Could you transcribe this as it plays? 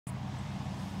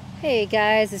Hey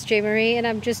guys, it's J Marie, and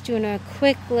I'm just doing a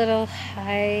quick little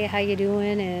hi, how you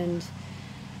doing, and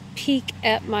peek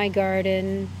at my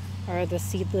garden, or the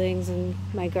seedlings in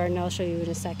my garden. I'll show you in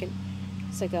a second.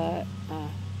 So I got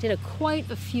did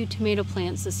quite a few tomato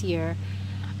plants this year.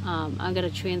 I'm gonna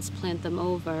transplant them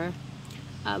over.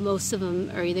 Most of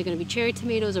them are either gonna be cherry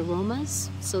tomatoes or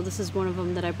Romas. So this is one of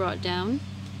them that I brought down.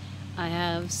 I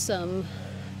have some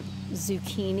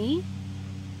zucchini.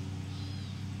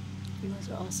 And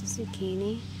those are also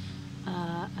zucchini.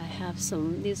 I have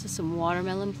these are some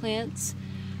watermelon plants.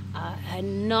 I had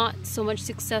not so much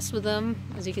success with them.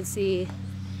 As you can see,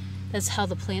 that's how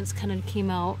the plants kind of came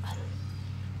out.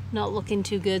 Not looking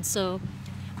too good, so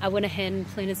I went ahead and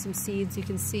planted some seeds. You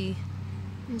can see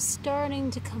I'm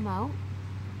starting to come out.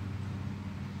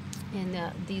 And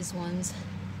these ones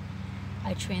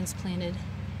I transplanted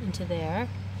into there.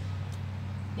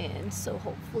 And so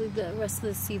hopefully the rest of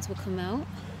the seeds will come out.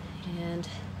 And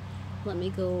let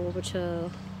me go over to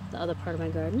the other part of my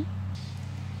garden.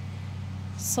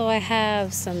 So I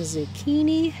have some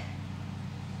zucchini,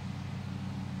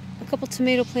 a couple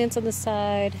tomato plants on the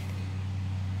side,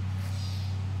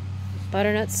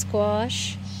 butternut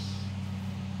squash.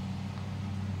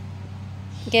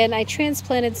 Again, I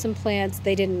transplanted some plants.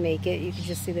 They didn't make it. You can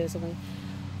just see there's only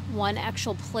one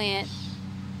actual plant,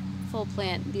 full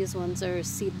plant. These ones are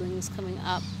seedlings coming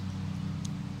up.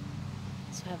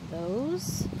 So I have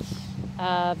those.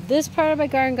 This part of my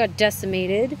garden got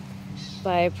decimated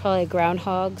by probably a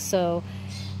groundhog, so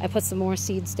I put some more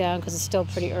seeds down because it's still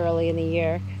pretty early in the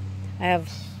year. I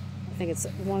think it's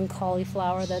one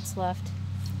cauliflower that's left.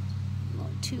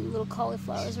 Two little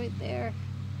cauliflowers right there.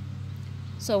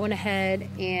 So I went ahead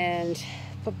and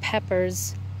put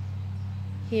peppers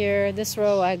here. This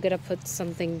row I'm gonna put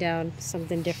something down,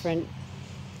 something different.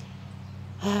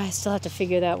 I still have to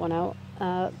figure that one out.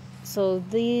 So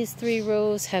these 3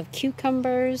 rows have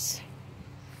cucumbers.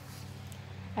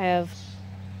 I have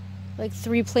like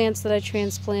 3 plants that I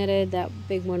transplanted, that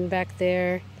big one back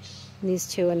there, and these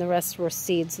 2, and the rest were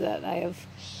seeds that I have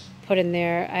put in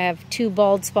there. I have 2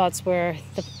 bald spots where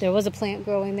there was a plant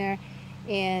growing there,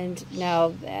 and now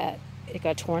that it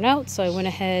got torn out, so I went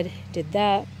ahead, did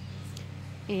that.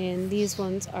 And these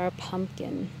ones are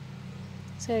pumpkin.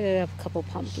 So I got a couple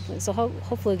pumpkin plants. So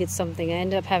hopefully get something. I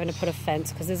ended up having to put a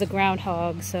fence because there's a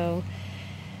groundhog, so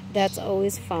that's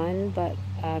always fun. But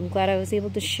I'm glad I was able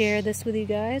to share this with you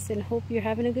guys, and hope you're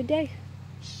having a good day.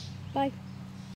 Bye.